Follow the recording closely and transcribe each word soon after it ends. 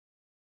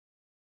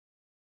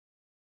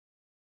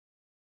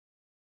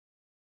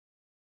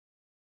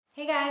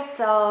Hey guys,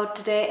 so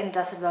today in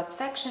Does It Work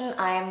section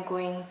I am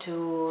going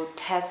to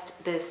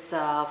test this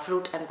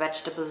fruit and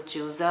vegetable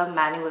juicer,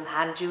 manual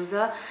hand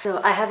juicer.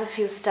 So I have a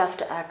few stuff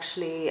to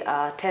actually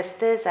test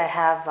this. I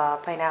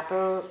have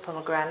pineapple,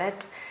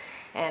 pomegranate,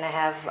 and I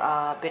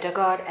have bitter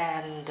gourd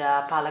and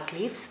palak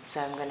leaves.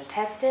 So I'm going to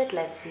test it.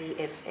 Let's see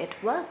if it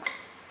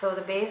works. So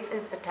the base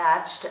is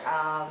attached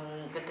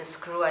with the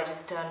screw. I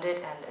just turned it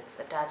and it's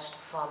attached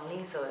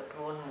firmly so it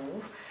won't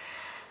move.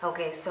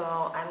 Okay,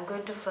 so I'm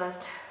going to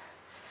first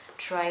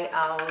try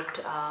out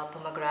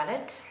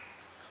pomegranate.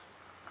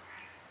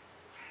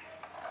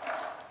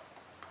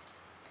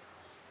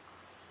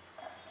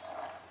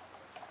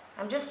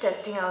 I'm just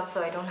testing out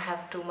so I don't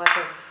have too much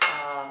of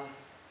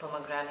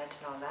pomegranate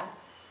and all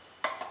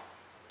that.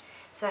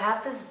 So I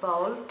have this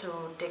bowl to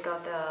take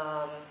out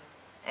the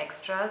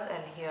extras,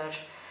 and here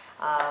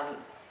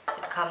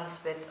it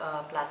comes with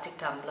a plastic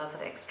tumbler for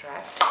the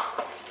extract.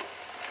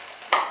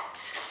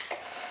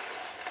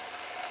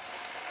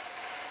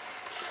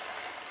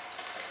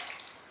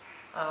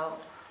 Oh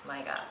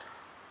my god.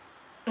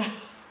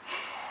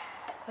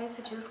 Why is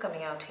the juice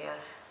coming out here?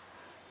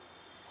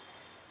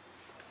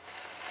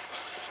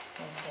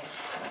 Okay,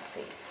 let's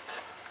see.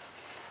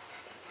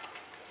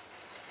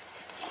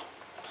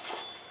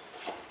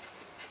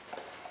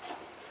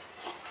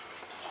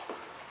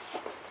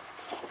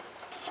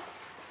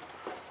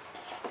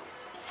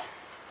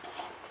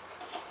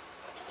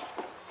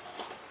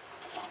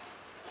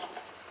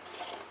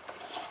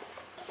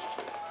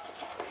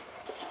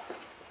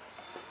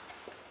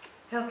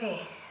 Okay,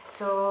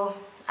 so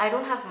I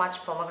don't have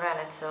much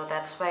pomegranate, so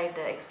that's why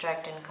the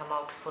extract didn't come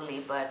out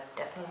fully, but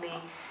definitely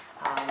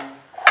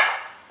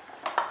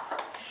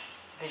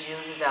the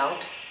juice is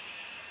out.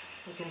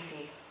 You can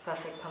see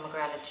perfect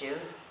pomegranate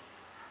juice.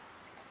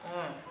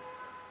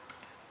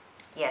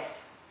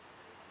 Yes,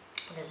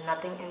 there's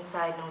nothing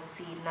inside, no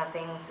seed,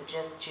 nothing, so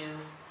just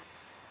juice.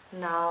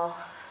 Now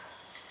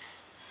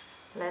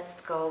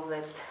let's go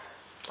with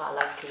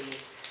palak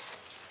leaves.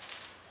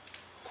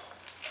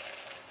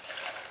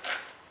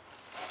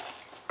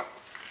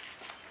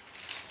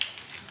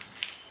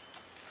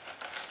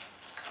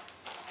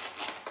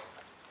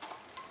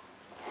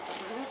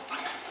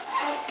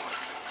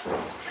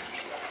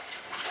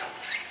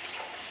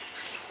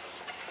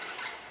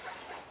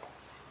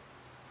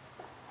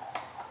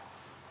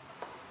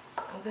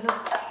 I'm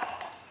gonna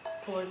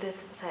pour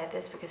this inside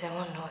this because I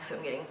won't know if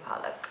I'm getting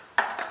palak.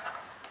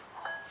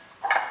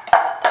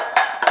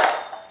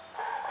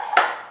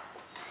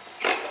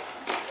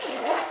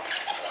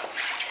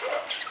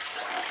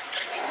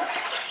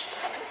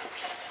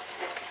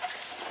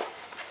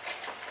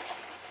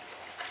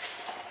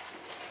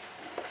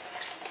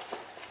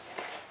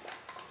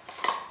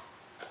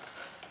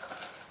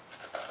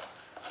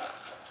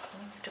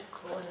 It needs to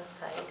go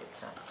inside,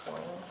 it's not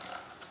going.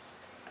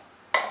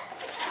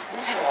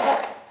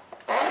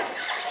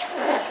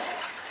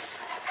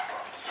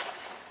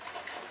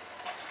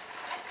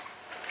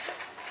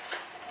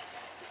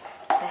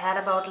 I had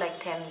about like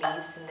 10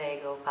 leaves, and there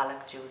you go,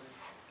 palak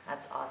juice.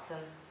 That's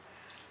awesome.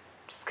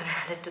 Just gonna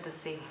add it to the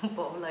same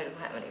bowl. I don't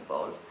have any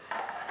bowl.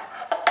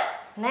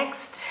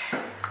 Next,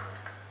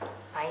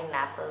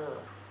 pineapple.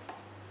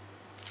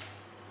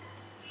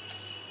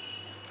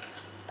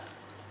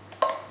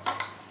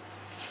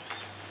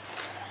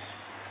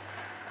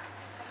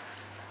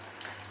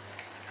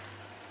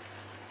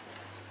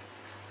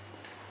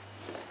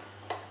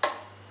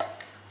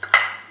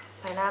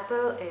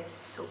 Pineapple is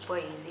super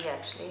easy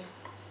actually.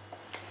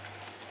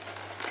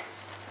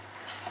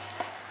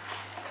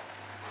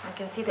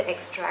 You can see the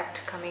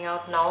extract coming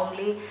out now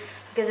only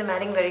because I'm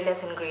adding very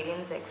less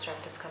ingredients. The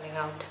extract is coming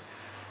out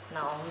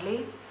now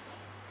only.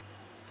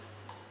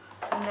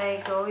 And there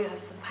you go, you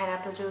have some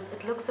pineapple juice.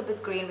 It looks a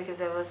bit green because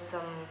there was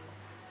some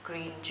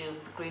green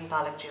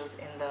palak juice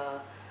in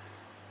the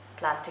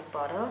plastic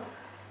bottle.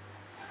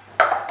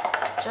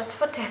 Just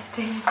for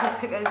testing,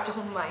 if you guys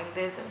don't mind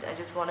this, and I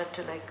just wanted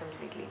to like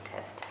completely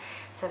test.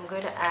 So I'm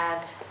going to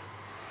add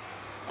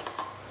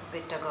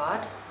bitter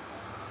gourd.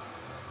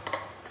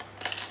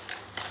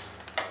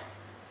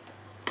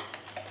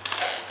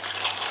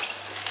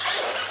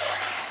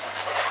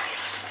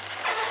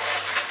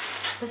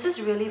 This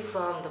is really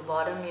firm, the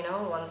bottom, you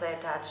know, once I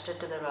attached it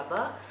to the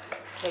rubber,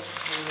 it's like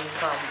really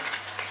firm.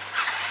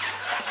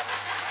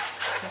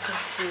 You can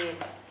see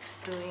it's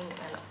doing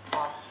an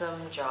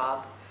awesome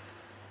job.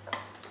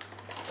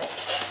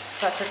 It's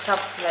such a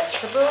tough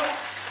vegetable,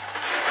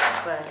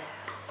 but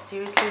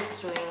seriously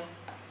it's doing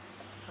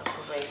a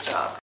great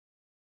job.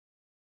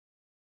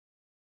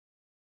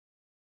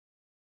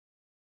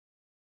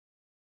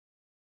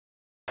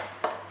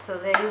 So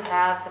there you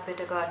have the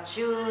bitter gourd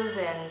juice,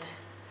 and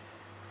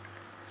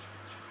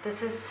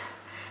this is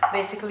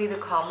basically the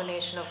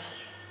combination of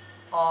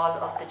all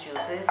of the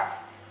juices.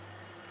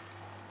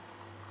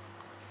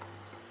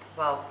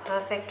 Wow,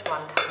 perfect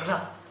one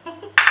tumbler.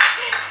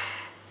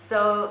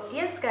 So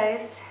yes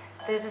guys,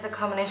 this is a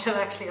combination of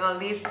actually all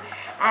these,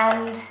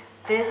 and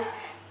this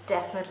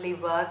definitely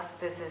works.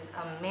 This is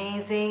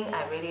amazing.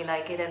 I really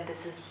like it, and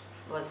this is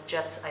was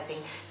just I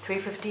think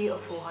 350 or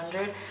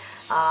 400.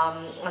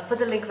 I'll put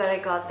the link where I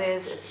got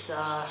this. It's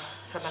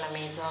from an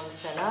Amazon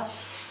seller.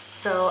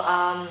 So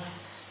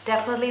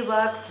definitely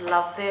works.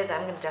 Love this.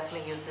 I'm gonna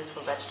definitely use this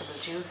for vegetable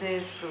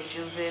juices, fruit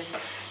juices.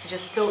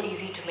 Just so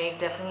easy to make.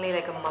 Definitely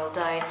like a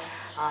multi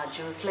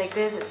juice like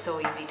this. It's so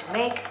easy to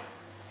make.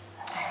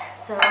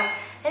 So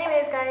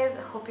anyways guys,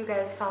 I hope you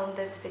guys found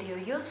this video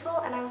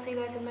useful, and I will see you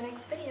guys in my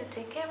next video.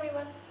 Take care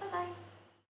everyone. Bye bye.